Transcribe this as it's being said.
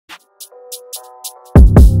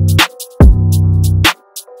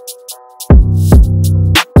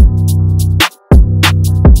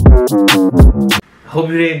I hope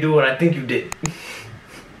you didn't do what I think you did.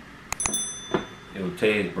 Yo,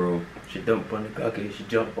 Taze, bro. She dump on the cocky, she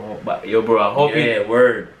jump on. But yo, bro, I hope yeah,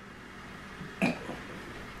 word.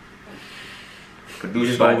 We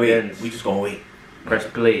just gonna wait. We just gonna wait. Press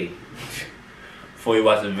play. Before you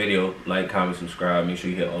watch the video, like, comment, subscribe. Make sure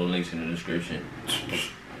you hit all the links in the description.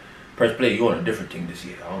 Press play. You on a different thing this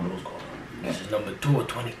year. I don't know what's going on. This is number 2 of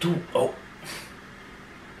 22. Oh.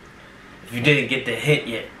 If you didn't get the hint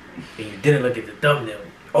yet, and you didn't look at the thumbnail,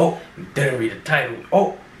 oh, you didn't read the title,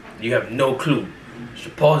 oh, you have no clue. You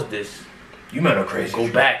should pause this. You men are crazy. Go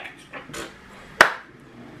back.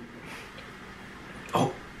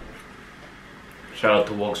 Oh. Shout out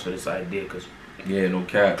to Walks for this idea, cause yeah, no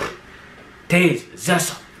cap. Taze,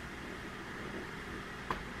 Zesser.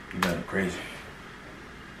 You men are crazy.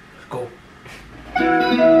 Let's go.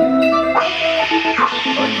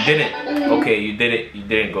 Oh, you didn't. Okay, you didn't. You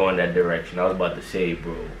didn't go in that direction. I was about to say,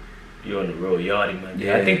 bro, you're on the road, yardie, man.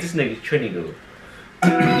 Yeah. I think this nigga's Trini though.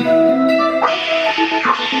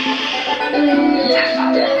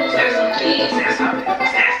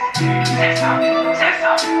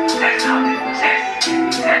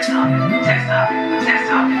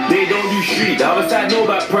 They don't do street, the other side know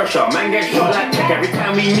about pressure. Man get shot like tech every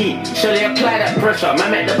time we meet. Shall they apply that pressure?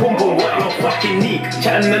 Man make the pum pum what your fucking neek.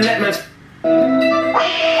 Chatting the net man.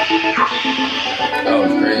 That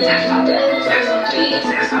was crazy.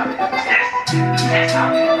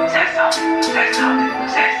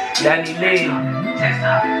 Danny Lane.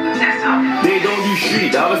 They don't do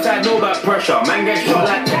street, the other side know about pressure. Man get shot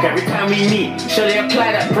like tech every time we meet. Shall they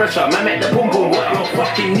apply that pressure? Man make the pum pum what your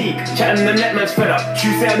fucking neek. Chatting the net man's fed up.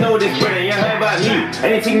 You say I know this brother, you heard about me.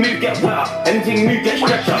 Anything move get wet up, anything move get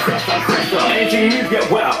stretched up. Anything move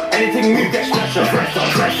get wet up, anything move get stretched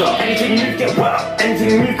up. Anything move get wet up,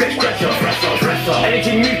 anything move get stretched up.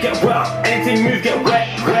 Anything move get wet up, anything move get wet,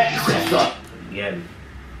 stretched up. Yeah.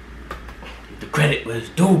 The credit was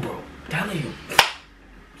due, bro. I'm telling you.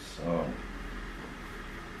 So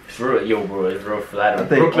it's real, yo, bro. It's real flat. I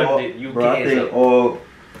think Brooklyn, all, the UK. bro, I think all,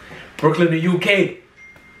 Brooklyn, the UK.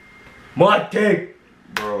 My thing.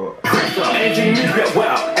 bro. Anything move get wet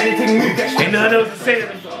up, anything move get stretched up. Ain't nothing else to say.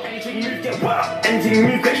 Anything move get wet up, anything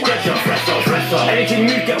move get stretched up. Anything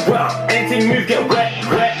move get wet up, anything move get wet,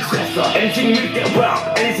 stretched up. Anything move get wet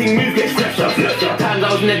up, anything move get stretched up. Times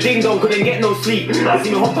I was in a ding dong, couldn't get no sleep. I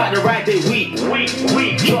see me hop out the ride, they weak.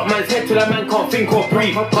 Drop man's head till that man can't think or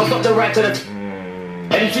breathe. Can't stop the ride to the.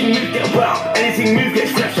 Anything move get wet up, anything move get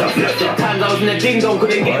stretched up. Times I was in a ding dong,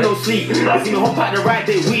 couldn't get no sleep. I see me hop out the ride,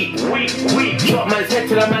 they weak. Drop man's head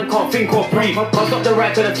till that man can't think or breathe. Can't stop the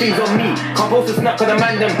ride to the things on me. Can't post a snap cause the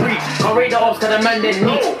man then breathe. Can't rate the ops cause the man then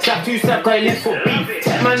neat. Slap 2 snap cause he lives for beef.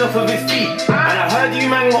 Take man off of his feet. And I heard you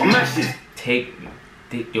man got mashes. Take,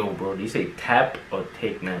 yo, bro. Did you say tap or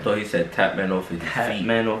take, man? I thought he said tap man off his Tap feet.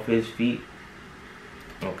 man off his feet.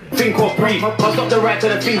 Okay. Think or breathe. Can't stop the ride to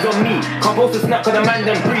the things on me. Can't post a snap cause the man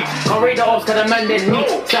then breathe. Can't rate the ops cause the man then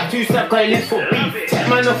neat. Slap 2 snap cause he lives for beef. Take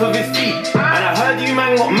man off of his feet. And I heard you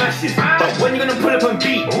man got mashes. But when you gonna pull up and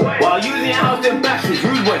beat? While using your house then bashes.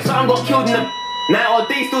 Rude boy, someone got killed in the. Now or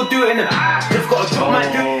they still do it in the. Just gotta drop my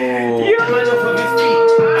dude. Yeah, man off of his feet.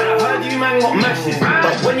 And I heard you man got mashes.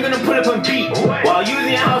 But when you gonna pull up and beat? While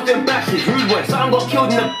using your house then bashes. Rude boy, someone got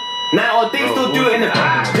killed in the. Now or they still do it in the.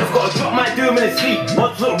 Just gotta drop my doom in his sleep.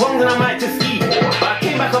 What's look wrong then I might just eat. But I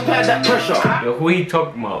came back applied that pressure. Yo, who he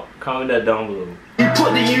talking about? Comment that down below. You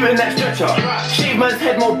put the U in that stretcher. Shave man's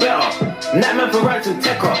head more better. And that man for ransom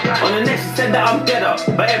tecker. On the next he said that I'm deader.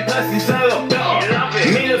 But in person he said a lot better.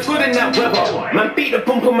 Me looks good in that weather. Man beat the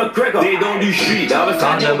pump on McGregor. They don't do street, the other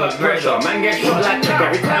side know about pressure. Man get shot like tech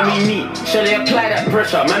every time we meet. Shall they apply that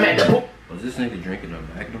pressure? Man make the pump. Was this nigga drinking a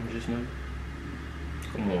Magnum just now?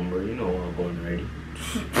 Come on, bro. You know I'm going already.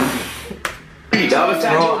 The other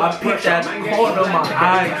side Bro, know I about picked pressure. that corner of my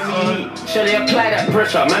eyes, son. Shall they apply that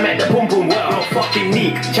pressure? Man make the pum pum wet up, fucking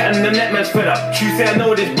neek. Chatting the net man's fed up. You say I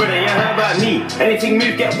know this brother, you heard about me. Anything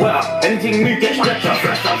move get wet up, anything move get stretched up.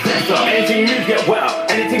 Anything move get wet up,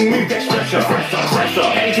 anything move get stretched up.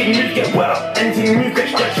 Anything move get wet up, anything move get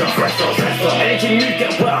stretched up. Anything move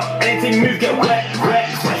get wet up, anything move get wet.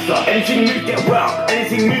 Anything move get wet up,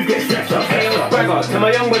 anything move get stretched up. Hey, I was bragger, tell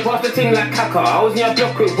my young boy pass the thing like Kaka. I was in your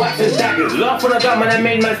block with wax and daggers. Laugh when I got man and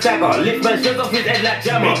made man stagger. Lift man straight off his head like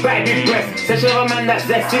jammer. Back big breast, session of a man that's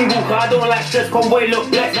less single. Cause I don't like stress, convoy look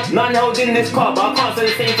blessed. None held in this car, but I can't say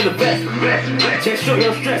the same for the best. Just show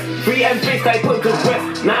your stress, free and face I put to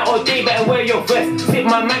rest. Night or day better wear your vest. Sit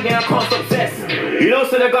my mag and I can't stop zest. You know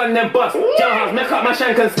so the gun then bust. Jailhouse, make up my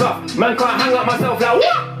shank and stuff. Man can't hang up myself like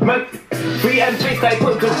what? Man, free and face I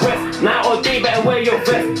put to rest. Night or day better wear your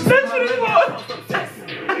vest.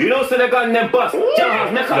 You You know, so the gun then bust.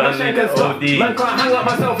 Jailhouse, make up my shank and stuff. Man can't hang up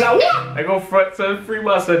myself like what? I go front, son. Free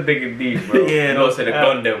my son digging deep, bro. Yeah, you know, so the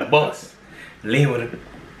gun then bust. Lean with it.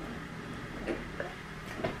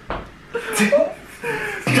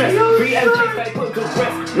 Stress, free and chase like put to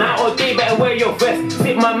rest. Night or day, better wear your vest.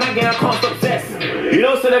 Sit my mag and I can't stop zest. You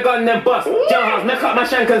know, so the gun then bust. Jailhouse, make up my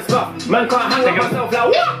shank and stuff. Man can't hang up myself like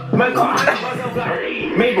what? Man can't hang up myself like.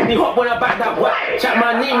 Made me hot when I back that whack. Chat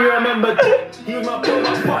my name, you remember that. He was my bro,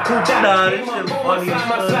 my fuck who that. Nah, this shit funny.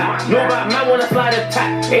 No bad man wanna slide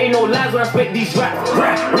attack. Ain't no lies when I spit these raps.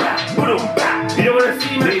 Rap, boom, bap. You don't wanna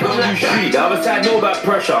see me come like street. The other side know about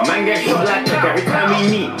pressure. Man get shot like tech every time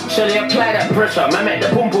we meet. Shall they apply that pressure? Man make the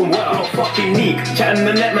boom boom wet, I'm fucking neat. Chatting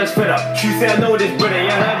the net man's fed up. You say I know this brother,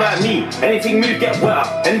 you heard about me. Anything move get wet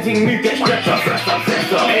up. Anything move get stretch up.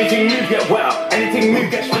 Anything move get wet up. Anything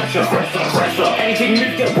move get stretch up. Anything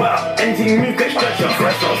move get wet up. Anything move get stretch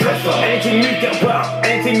up. Anything move get wet up.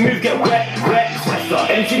 Anything move get wet.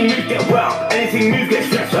 Anything move get wet up. Anything move get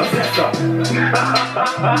stretch up.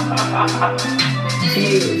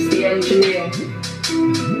 Taze, the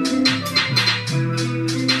engineer.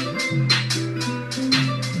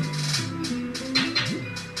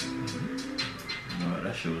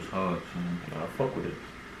 That shit was hard, son. I fuck with it.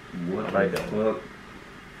 What I like that. fuck?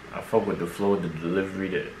 I fuck with the flow, the delivery,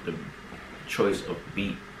 the choice of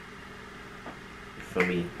beat. For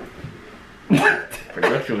me.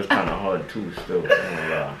 Production was kind of hard too, still.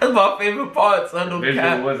 That's my favorite part, son. The No visual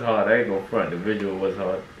cap. was hard. I ain't gonna front. The visual was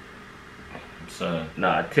hard. Son.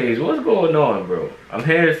 Nah, Taze, what's going on, bro? I'm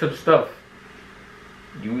hearing some stuff.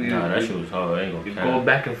 Nah, that shit was hard. I ain't You gonna going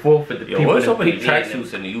back and forth with the Yo, people. what's in up with the PJ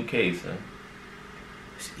tracksuits in the UK, son?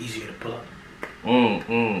 It's easier to pull up.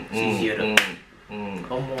 It's easier to-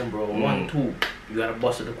 Come on, bro. 1, 2. You gotta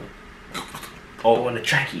bust it. Throw on the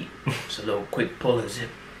tracky. It's a little quick pull and zip.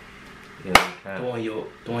 Yeah, Throw on your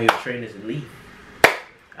trainers and leave.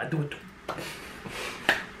 I do it too.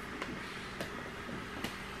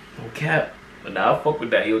 No cap. But now I fuck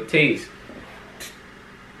with that. Yo, Taze.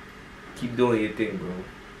 Keep doing your thing, bro.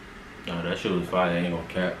 Nah, that shit was fire. I ain't gonna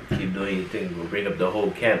cap. Keep doing your thing, bro. Bring up the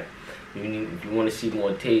whole camp. If you want to see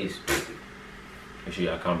more Taze, Make sure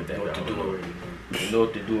y'all comment that you know what down to do below. already, bro. You know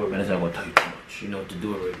what to do Man, already. that's not gonna tell you too much. You know what to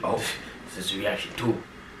do already. Oh. This is reaction 2.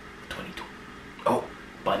 22. Oh.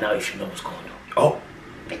 By now you should know what's going on. Oh.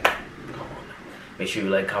 Come on now. Make sure you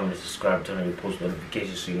like, comment, and subscribe. Turn on your post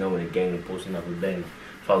notifications so you know when the gang is posting up a bang.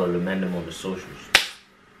 Follow the Mandem on the socials.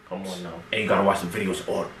 Come on now. And you gotta watch the videos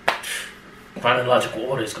in order. Chronological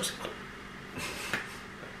order is goes.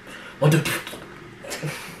 1, 2,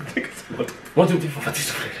 3. 1, 2, 3, 4, 5,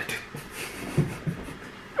 6, 7, 8, 9, 10.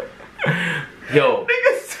 Yo,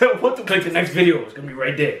 click the next video. It's gonna be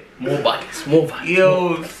right there. More bodies.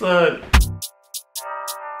 Yo, son.